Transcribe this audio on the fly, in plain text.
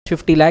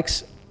50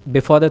 lakhs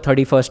before the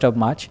 31st of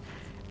March,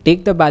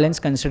 take the balance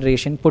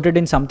consideration, put it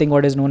in something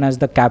what is known as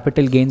the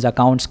capital gains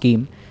account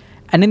scheme,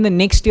 and in the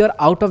next year,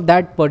 out of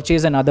that,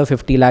 purchase another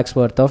 50 lakhs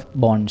worth of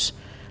bonds.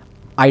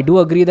 I do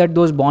agree that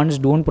those bonds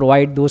don't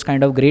provide those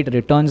kind of great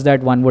returns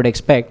that one would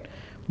expect,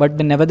 but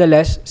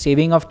nevertheless,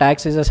 saving of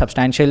tax is a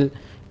substantial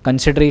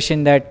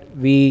consideration that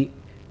we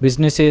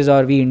businesses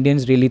or we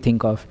Indians really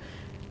think of.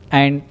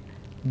 And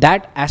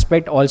that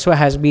aspect also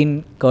has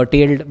been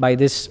curtailed by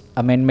this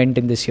amendment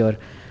in this year.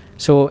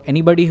 So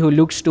anybody who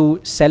looks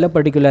to sell a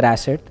particular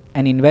asset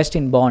and invest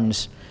in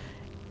bonds,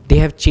 they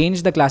have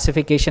changed the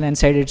classification and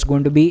said it's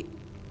going to be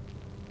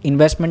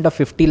investment of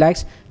 50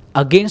 lakhs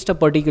against a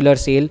particular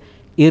sale,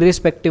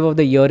 irrespective of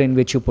the year in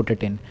which you put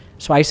it in.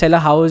 So I sell a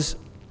house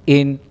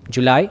in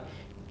July.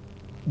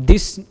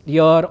 This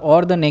year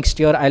or the next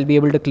year, I'll be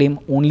able to claim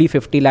only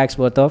 50 lakhs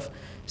worth of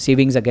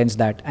savings against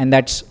that. And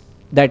that's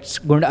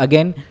going to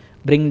again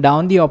bring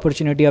down the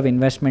opportunity of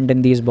investment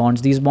in these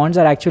bonds. These bonds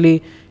are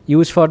actually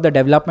used for the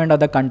development of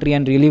the country,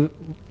 and really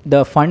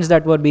the funds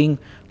that were being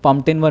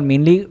pumped in were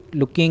mainly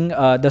looking,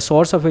 the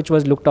source of which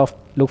was looked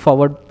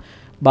forward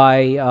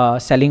by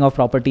selling of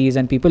properties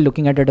and people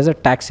looking at it as a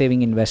tax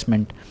saving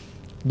investment.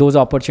 Those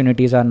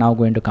opportunities are now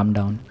going to come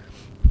down.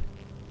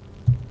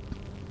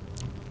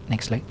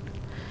 Next slide.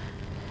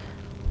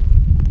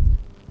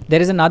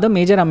 There is another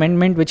major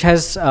amendment which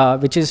is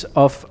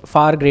of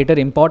far greater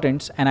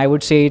importance, and I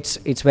would say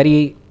it's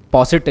very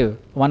positive.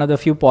 One of the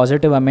few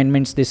positive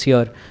amendments this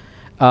year.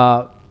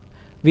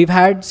 We've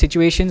had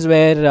situations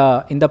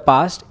where in the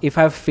past, if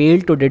I've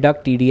failed to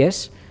deduct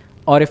TDS,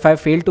 or if I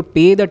failed to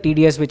pay the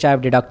TDS which I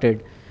have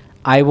deducted,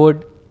 I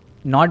would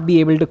not be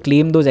able to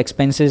claim those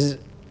expenses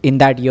in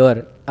that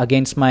year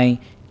against my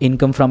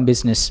income from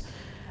business.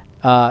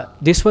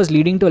 This was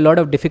leading to a lot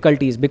of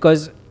difficulties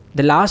because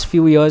the last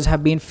few years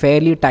have been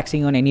fairly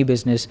taxing on any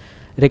business.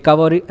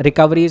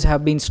 Recoveries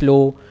have been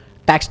slow,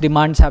 tax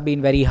demands have been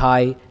very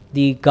high,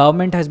 the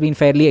government has been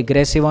fairly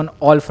aggressive on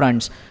all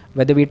fronts,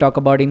 whether we talk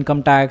about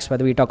income tax,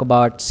 whether we talk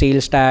about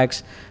sales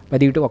tax,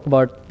 whether we talk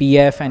about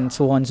PF and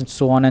so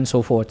on and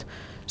so forth.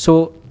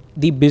 So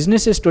the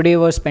businesses today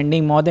were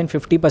spending more than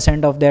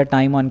 50% of their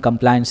time on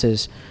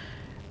compliances.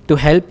 To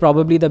help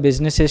probably the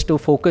businesses to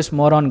focus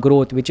more on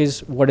growth, which is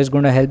what is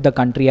going to help the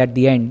country at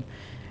the end,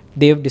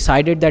 they've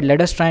decided that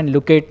let us try and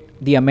look at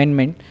the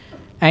amendment.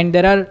 And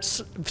there are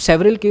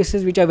several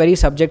cases which are very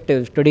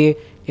subjective. Today,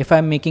 if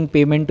I'm making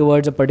payment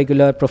towards a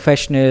particular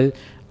professional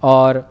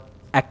or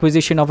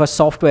acquisition of a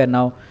software,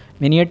 now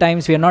many a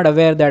times we are not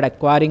aware that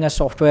acquiring a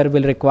software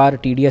will require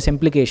TDS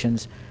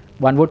implications.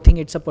 One would think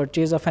it's a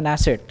purchase of an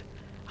asset.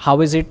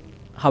 How is it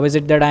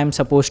that I am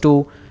supposed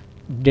to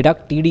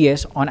deduct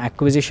TDS on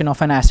acquisition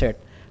of an asset?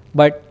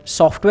 But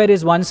software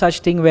is one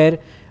such thing where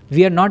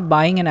we are not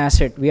buying an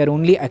asset, we are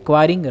only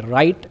acquiring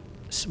right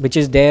which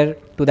is there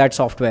to that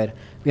software.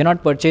 We are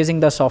not purchasing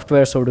the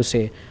software, so to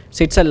say.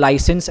 So it's a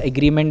license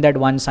agreement that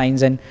one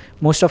signs, and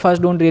most of us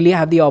don't really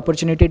have the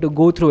opportunity to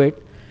go through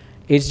it.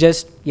 It's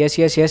just yes,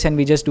 yes, yes, and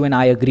we just do an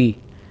I agree.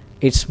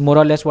 It's more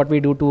or less what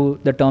we do to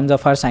the terms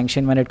of our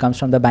sanction when it comes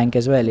from the bank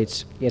as well.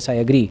 It's yes, I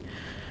agree.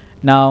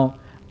 Now,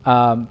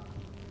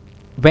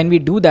 when we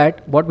do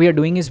that, what we are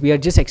doing is we are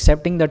just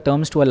accepting the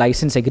terms to a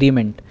license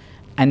agreement,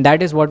 and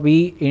that is what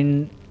we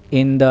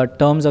in the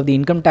terms of the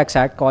Income Tax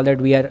Act call that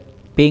we are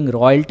paying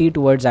royalty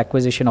towards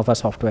acquisition of a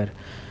software.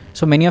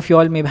 So many of you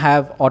all may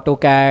have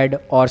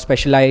AutoCAD or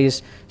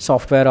specialized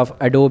software of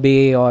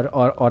Adobe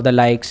or the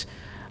likes.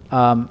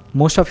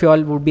 Most of you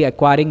all would be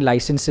acquiring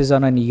licenses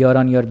on a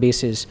year-on-year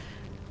basis.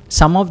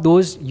 Some of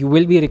those you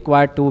will be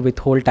required to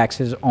withhold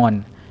taxes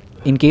on.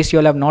 In case you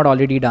all have not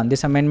already done,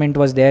 this amendment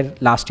was there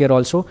last year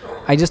also.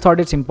 I just thought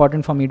it's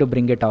important for me to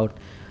bring it out.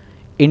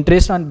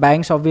 Interest on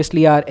banks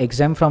obviously are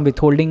exempt from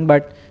withholding,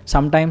 but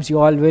sometimes you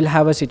all will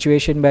have a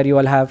situation where you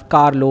all have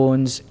car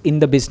loans in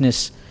the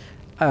business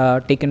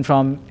taken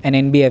from an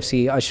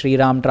NBFC, a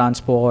Shriram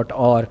Transport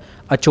or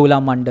a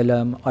Chola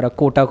Mandalam or a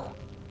Kotak,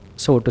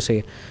 so to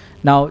say.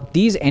 Now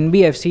these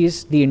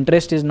NBFCs, the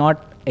interest is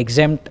not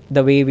exempt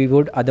the way we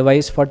would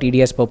otherwise for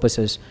TDS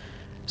purposes.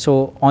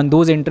 So on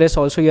those interests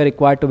also you are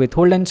required to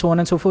withhold, and so on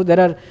and so forth. There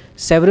are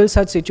several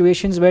such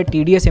situations where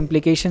TDS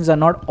implications are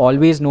not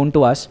always known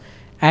to us,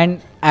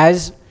 and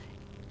as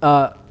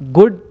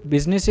good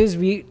businesses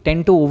we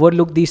tend to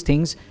overlook these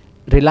things,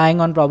 relying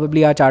on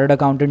probably our chartered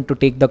accountant to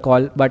take the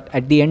call. But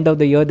at the end of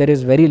the year there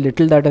is very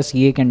little that a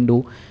CA can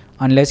do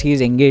unless he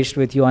is engaged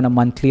with you on a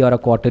monthly or a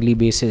quarterly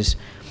basis.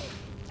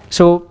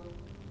 So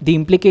the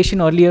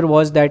implication earlier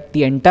was that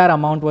the entire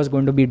amount was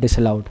going to be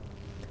disallowed.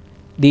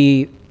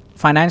 The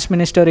finance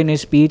minister in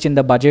his speech in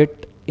the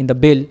budget, in the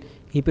bill,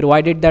 he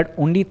provided that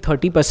only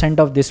 30%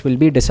 of this will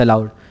be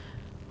disallowed.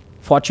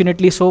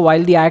 Fortunately so,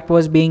 while the act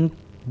was being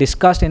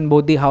discussed in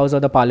both the House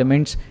of the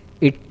Parliaments,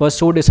 it was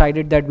so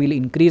decided that we'll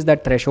increase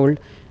that threshold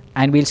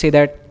and we'll say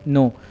that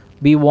no,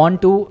 we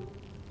want to,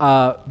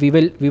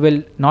 we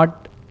will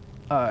not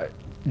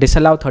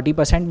disallow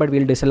 30%, but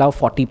we'll disallow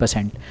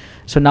 40%.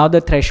 So now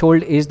the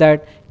threshold is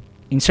that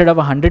instead of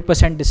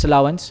 100%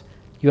 disallowance,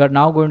 you are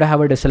now going to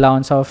have a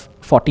disallowance of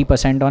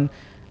 40% on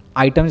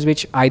items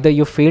which either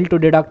you failed to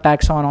deduct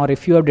tax on, or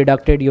if you have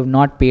deducted, you have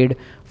not paid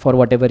for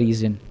whatever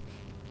reason.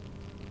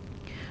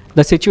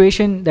 The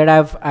situation that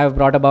I've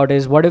brought about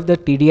is, what if the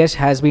TDS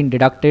has been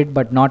deducted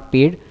but not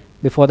paid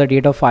before the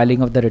date of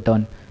filing of the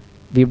return?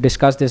 We've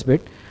discussed this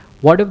bit.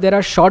 What if there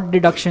are short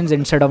deductions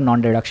instead of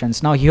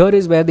non-deductions? Now here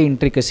is where the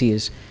intricacy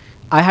is.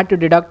 I had to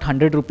deduct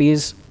 100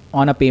 rupees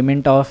on a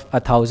payment of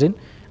 1,000.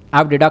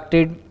 I've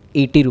deducted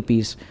 80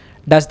 rupees.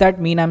 Does that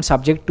mean I'm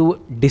subject to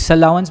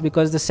disallowance?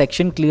 Because the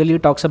section clearly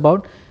talks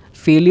about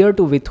failure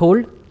to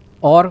withhold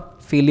or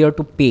failure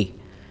to pay.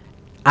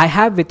 I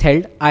have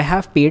withheld, I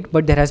have paid,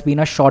 but there has been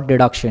a short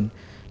deduction.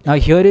 Now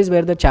here is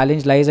where the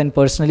challenge lies, and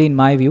personally in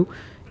my view,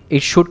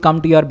 it should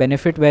come to your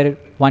benefit, where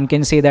one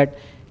can say that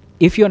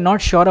if you're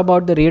not sure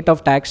about the rate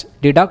of tax,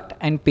 deduct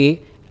and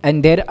pay,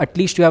 and there at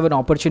least you have an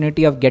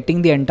opportunity of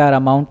getting the entire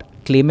amount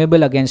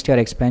claimable against your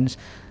expense,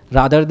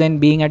 rather than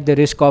being at the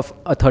risk of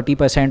a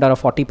 30% or a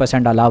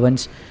 40%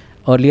 allowance.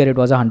 Earlier it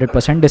was a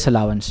 100%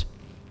 disallowance.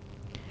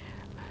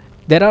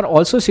 There are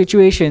also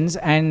situations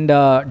and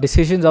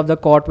decisions of the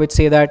court which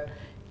say that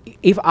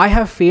if I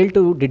have failed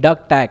to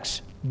deduct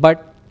tax,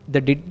 but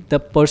the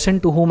person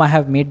to whom I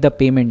have made the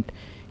payment,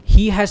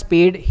 he has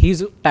paid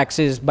his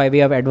taxes by way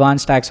of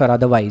advance tax or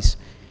otherwise,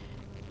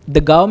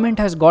 the government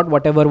has got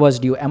whatever was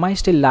due, am I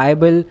still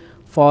liable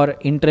for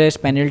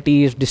interest,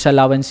 penalties,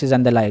 disallowances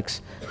and the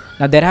likes?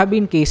 Now there have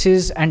been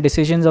cases and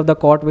decisions of the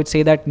court which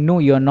say that no,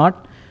 you're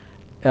not,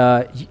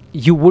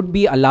 you would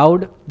be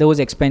allowed those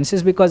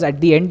expenses, because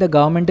at the end the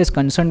government is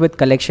concerned with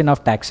collection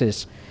of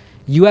taxes.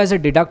 You as a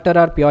deductor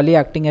are purely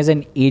acting as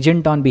an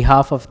agent on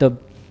behalf of the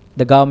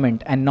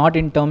government, and not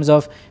in terms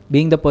of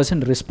being the person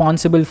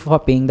responsible for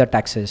paying the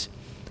taxes.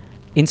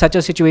 In such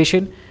a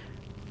situation,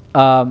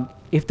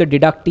 if the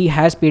deductee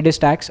has paid his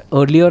tax,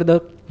 earlier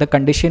the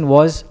condition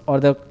was, or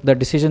the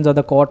decisions of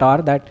the court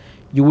are that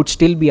you would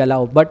still be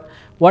allowed. But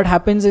what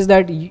happens is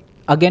that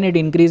again it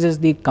increases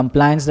the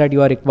compliance that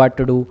you are required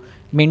to do,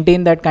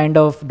 maintain that kind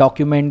of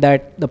document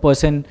that the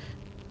person,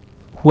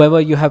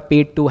 whoever you have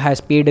paid to, has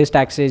paid his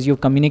taxes.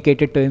 You've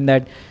communicated to him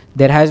that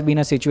there has been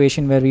a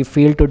situation where we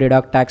failed to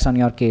deduct tax on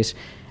your case,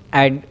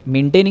 and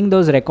maintaining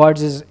those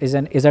records is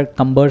a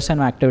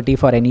cumbersome activity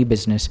for any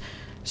business.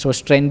 So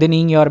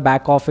strengthening your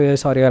back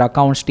office or your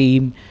accounts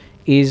team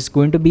is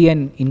going to be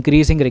an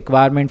increasing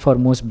requirement for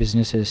most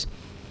businesses.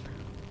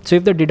 So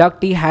if the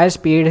deductee has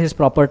paid his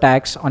proper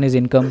tax on his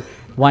income,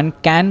 one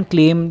can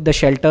claim the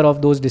shelter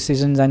of those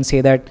decisions and say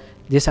that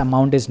this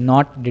amount is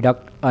not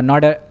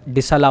a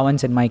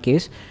disallowance in my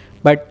case.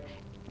 But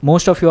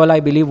most of you all, I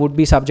believe, would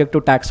be subject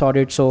to tax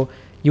audit. So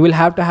you will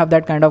have to have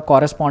that kind of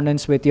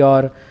correspondence with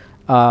your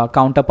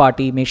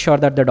counterparty, make sure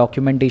that the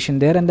documentation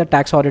there and the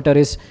tax auditor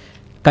is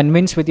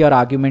convinced with your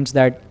arguments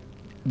that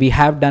we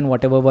have done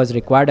whatever was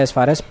required as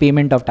far as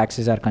payment of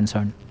taxes are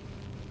concerned.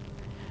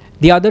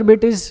 The other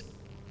bit is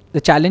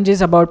the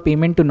challenges about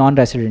payment to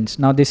non-residents.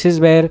 Now this is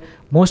where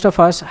most of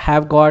us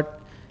have got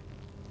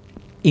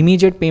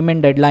immediate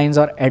payment deadlines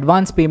or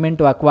advance payment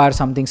to acquire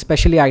something,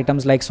 especially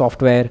items like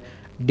software,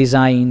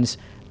 designs,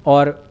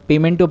 or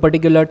payment to a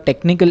particular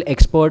technical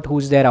expert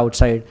who's there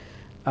outside.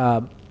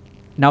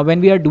 Now when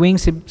we are doing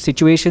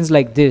situations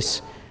like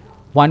this,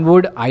 one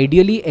would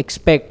ideally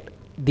expect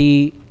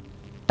the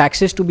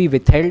taxes to be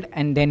withheld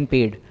and then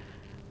paid.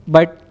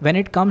 But when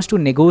it comes to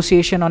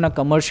negotiation on a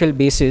commercial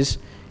basis,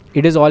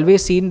 it is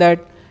always seen that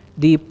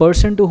the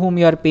person to whom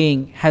you are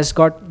paying has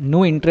got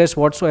no interest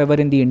whatsoever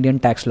in the Indian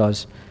tax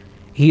laws.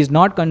 He is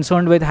not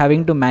concerned with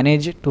having to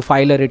manage to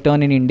file a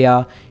return in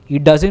India. He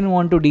doesn't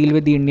want to deal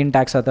with the Indian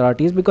tax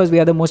authorities because we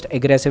are the most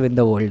aggressive in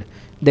the world.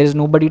 There is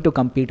nobody to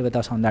compete with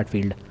us on that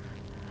field.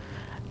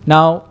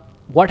 Now,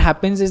 what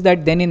happens is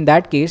that then in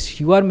that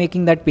case, you are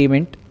making that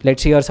payment.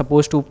 Let's say you are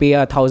supposed to pay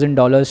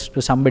 $1,000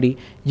 to somebody.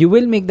 You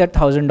will make that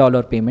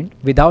 $1,000 payment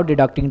without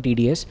deducting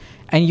TDS,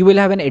 and you will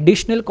have an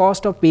additional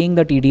cost of paying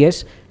the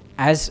TDS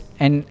as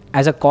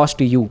a cost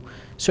to you.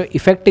 So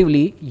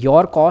effectively,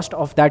 your cost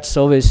of that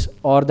service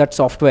or that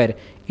software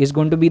is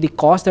going to be the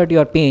cost that you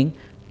are paying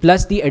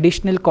plus the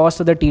additional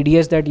cost of the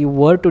TDS that you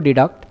were to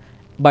deduct,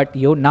 but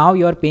now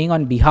you are paying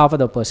on behalf of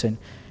the person.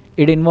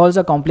 It involves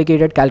a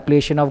complicated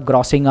calculation of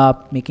grossing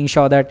up, making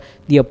sure that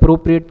the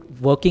appropriate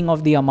working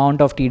of the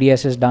amount of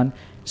TDS is done.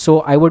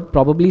 So I would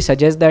probably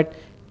suggest that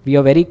we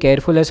are very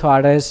careful as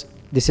far as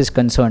this is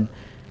concerned.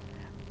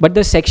 But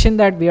the section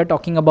that we are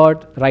talking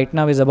about right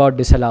now is about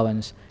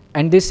disallowance.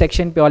 And this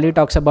section purely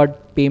talks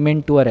about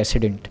payment to a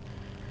resident.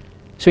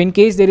 So in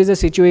case there is a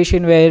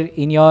situation where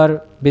in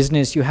your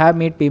business you have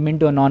made payment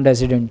to a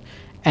non-resident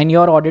and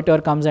your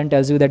auditor comes and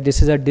tells you that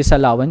this is a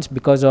disallowance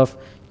because of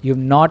you've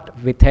not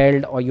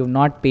withheld or you've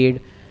not paid,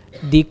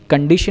 the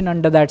condition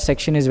under that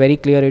section is very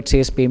clear. It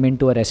says payment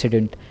to a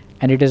resident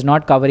and it is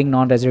not covering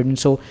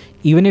non-residents. So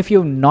even if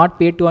you've not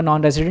paid to a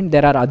non-resident,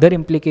 there are other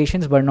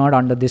implications but not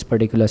under this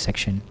particular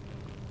section.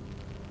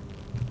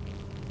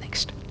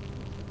 Next.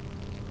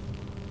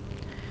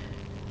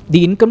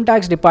 The income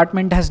tax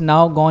department has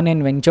now gone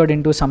and ventured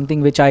into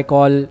something which I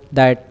call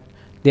that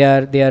They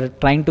are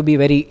trying to be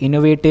very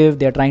innovative.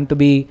 They are trying to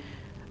be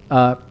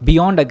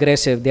beyond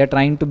aggressive. They are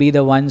trying to be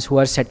the ones who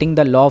are setting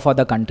the law for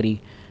the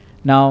country.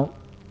 Now,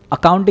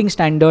 accounting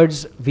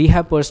standards, we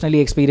have personally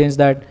experienced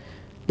that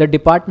the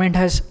department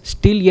has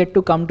still yet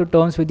to come to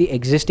terms with the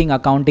existing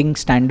accounting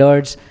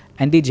standards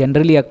and the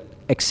generally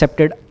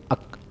accepted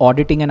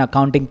auditing and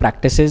accounting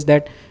practices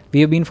that we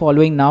have been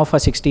following now for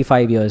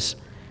 65 years.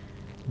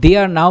 They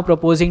are now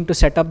proposing to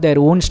set up their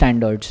own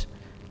standards,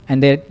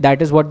 and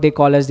that is what they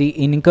call as the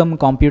income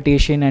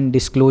computation and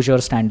disclosure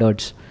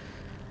standards.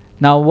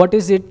 Now, what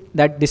is it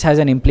that this has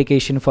an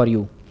implication for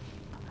you?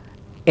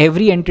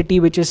 Every entity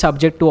which is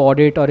subject to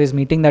audit or is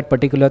meeting that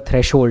particular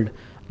threshold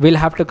will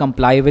have to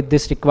comply with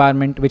this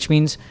requirement, which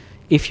means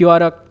if you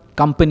are a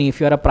company,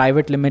 if you are a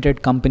private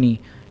limited company,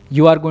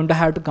 you are going to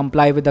have to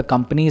comply with the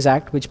Companies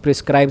Act, which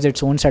prescribes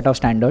its own set of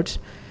standards.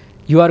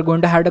 You are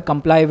going to have to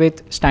comply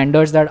with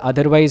standards that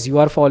otherwise you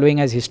are following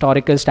as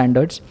historical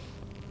standards,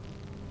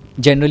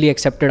 generally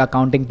accepted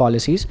accounting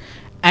policies.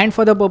 And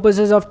for the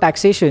purposes of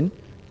taxation,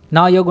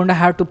 now you're going to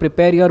have to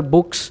prepare your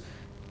books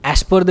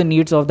as per the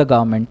needs of the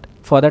government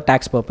for the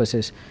tax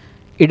purposes.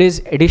 It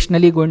is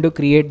additionally going to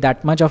create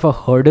that much of a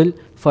hurdle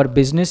for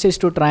businesses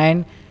to try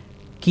and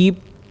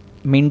keep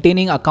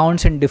maintaining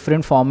accounts in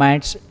different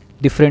formats,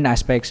 different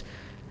aspects.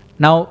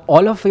 Now,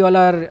 all of you all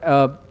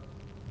are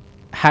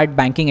had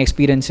banking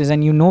experiences,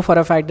 and you know for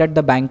a fact that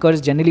the bankers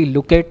generally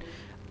look at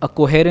a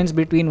coherence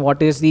between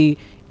what is the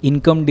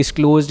income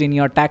disclosed in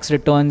your tax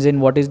returns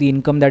and what is the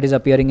income that is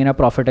appearing in a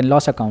profit and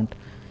loss account.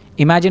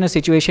 Imagine a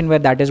situation where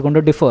that is going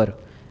to differ,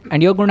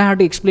 and you're going to have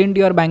to explain to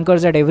your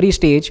bankers at every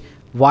stage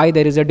why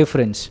there is a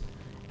difference,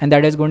 and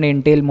that is going to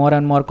entail more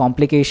and more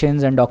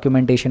complications and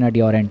documentation at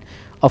your end.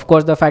 Of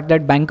course, the fact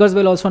that bankers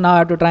will also now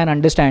have to try and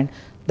understand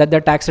that the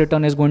tax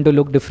return is going to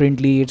look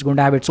differently. It's going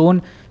to have its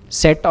own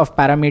set of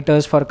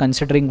parameters for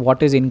considering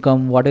what is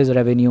income, what is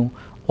revenue,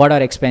 what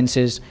are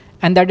expenses,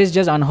 and that is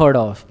just unheard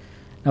of.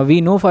 Now,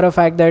 we know for a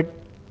fact that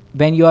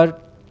when you are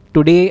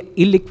today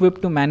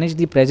ill-equipped to manage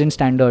the present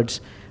standards,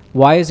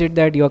 why is it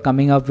that you're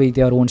coming up with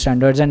your own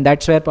standards? And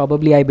that's where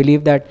probably I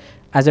believe that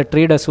as a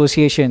trade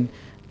association,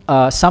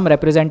 some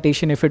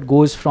representation, if it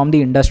goes from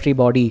the industry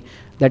body,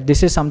 that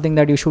this is something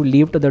that you should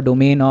leave to the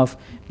domain of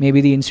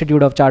maybe the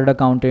Institute of Chartered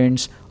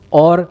Accountants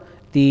or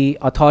the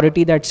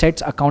authority that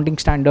sets accounting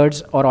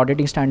standards or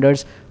auditing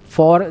standards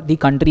for the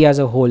country as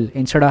a whole,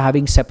 instead of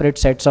having separate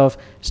sets of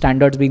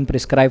standards being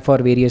prescribed for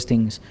various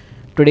things.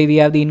 Today we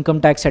have the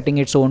income tax setting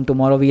its own,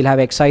 tomorrow we'll have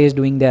excise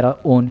doing their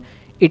own.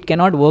 It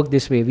cannot work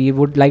this way. We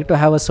would like to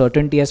have a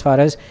certainty as far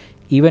as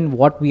even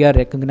what we are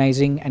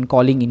recognizing and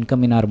calling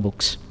income in our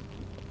books.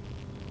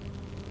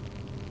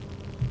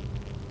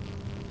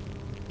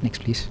 Next,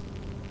 please.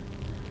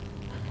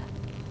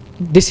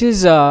 This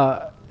is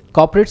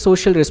corporate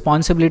social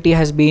responsibility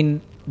has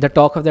been the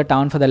talk of the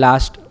town for the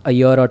last a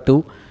year or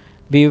two.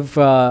 We've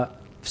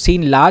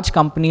seen large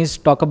companies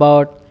talk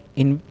about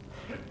in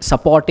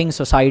supporting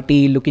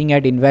society, looking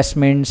at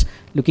investments,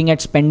 looking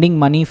at spending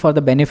money for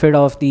the benefit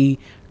of the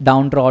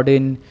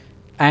downtrodden,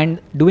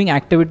 and doing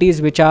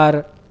activities which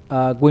are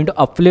going to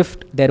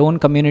uplift their own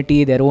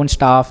community, their own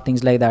staff,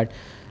 things like that.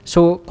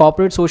 So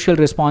corporate social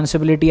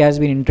responsibility has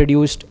been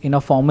introduced in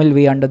a formal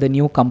way under the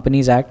new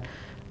Companies Act.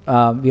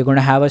 We're going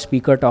to have a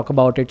speaker talk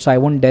about it, so I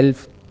won't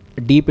delve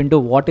deep into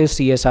what is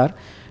CSR,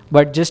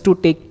 but just to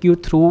take you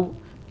through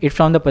it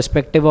from the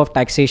perspective of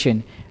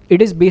taxation,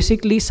 it is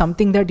basically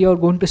something that you're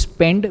going to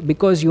spend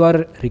because you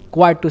are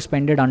required to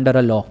spend it under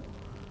a law.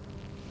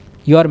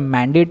 You are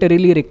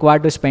mandatorily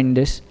required to spend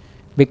this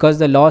because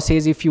the law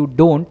says if you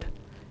don't,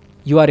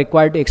 you are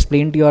required to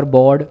explain to your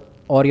board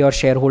or your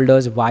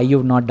shareholders why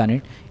you've not done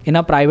it. In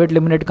a private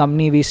limited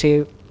company, we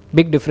say,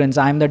 big difference,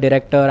 I'm the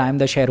director, I'm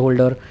the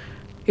shareholder.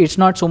 It's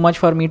not so much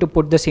for me to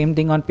put the same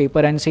thing on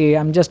paper and say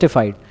I'm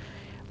justified.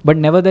 But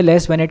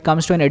nevertheless, when it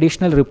comes to an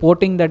additional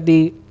reporting that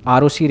the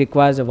ROC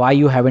requires why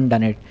you haven't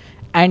done it,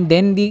 and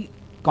then the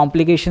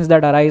complications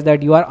that arise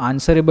that you are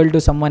answerable to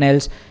someone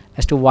else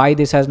as to why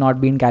this has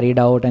not been carried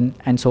out,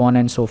 and so on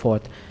and so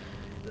forth.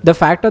 The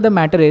fact of the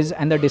matter is,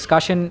 and the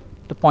discussion,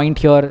 the point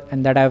here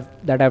and that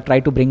I've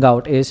tried to bring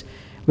out is,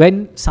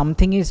 when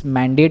something is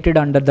mandated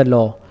under the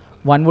law,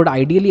 one would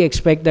ideally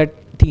expect that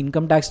the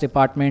income tax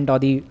department or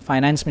the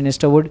finance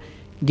minister would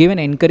give an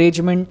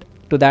encouragement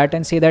to that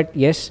and say that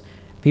yes,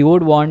 we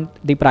would want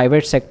the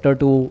private sector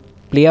to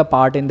play a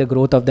part in the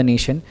growth of the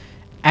nation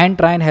and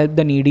try and help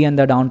the needy and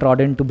the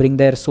downtrodden to bring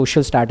their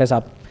social status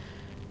up.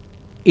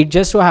 It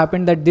just so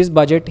happened that this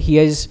budget, he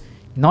has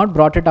not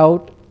brought it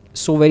out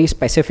so very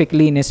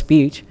specifically in his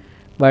speech,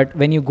 but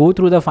when you go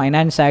through the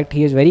Finance Act,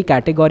 he has very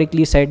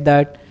categorically said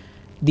that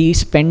the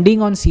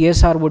spending on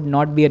CSR would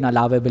not be an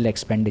allowable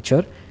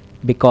expenditure,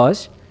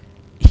 because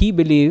he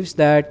believes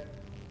that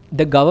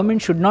the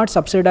government should not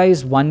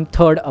subsidize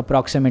 1/3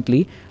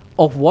 approximately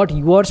of what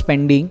you are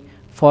spending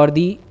for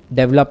the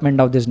development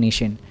of this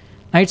nation.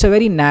 Now, it's a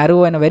very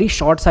narrow and a very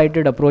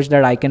short-sighted approach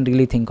that I can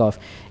really think of.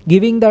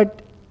 Giving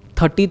that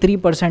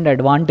 33%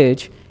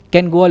 advantage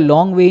can go a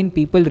long way in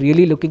people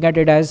really looking at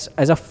it as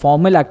a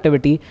formal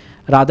activity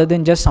rather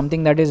than just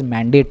something that is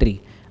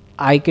mandatory.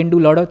 I can do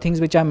a lot of things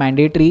which are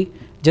mandatory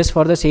just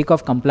for the sake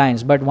of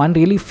compliance, but one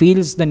really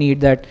feels the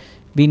need that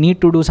we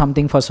need to do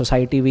something for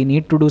society. We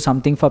need to do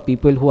something for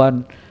people who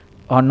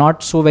are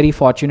not so very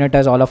fortunate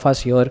as all of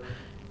us here.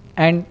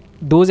 And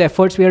those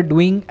efforts we are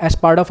doing as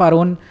part of our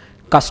own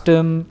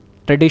custom,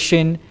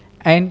 tradition,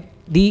 and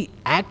the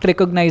act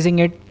recognizing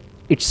it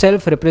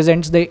itself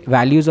represents the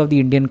values of the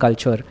Indian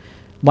culture.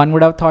 One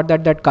would have thought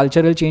that that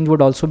cultural change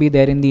would also be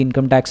there in the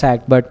Income Tax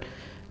Act, but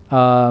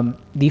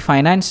the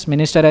finance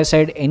minister has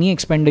said any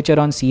expenditure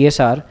on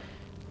CSR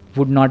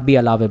would not be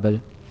allowable.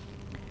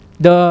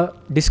 The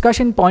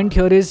discussion point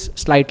here is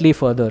slightly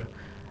further.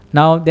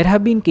 Now, there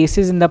have been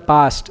cases in the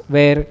past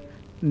where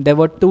there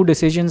were two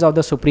decisions of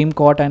the Supreme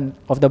Court and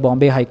of the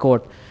Bombay High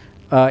Court.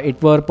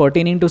 It were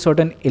pertaining to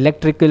certain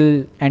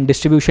electrical and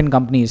distribution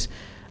companies.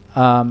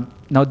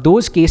 Now,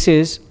 those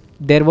cases,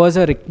 there was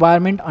a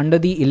requirement under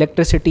the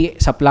Electricity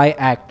Supply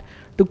Act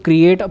to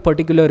create a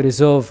particular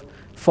reserve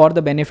for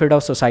the benefit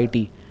of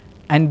society.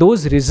 And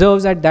those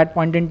reserves at that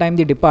point in time,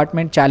 the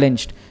department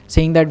challenged,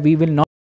 saying that we will not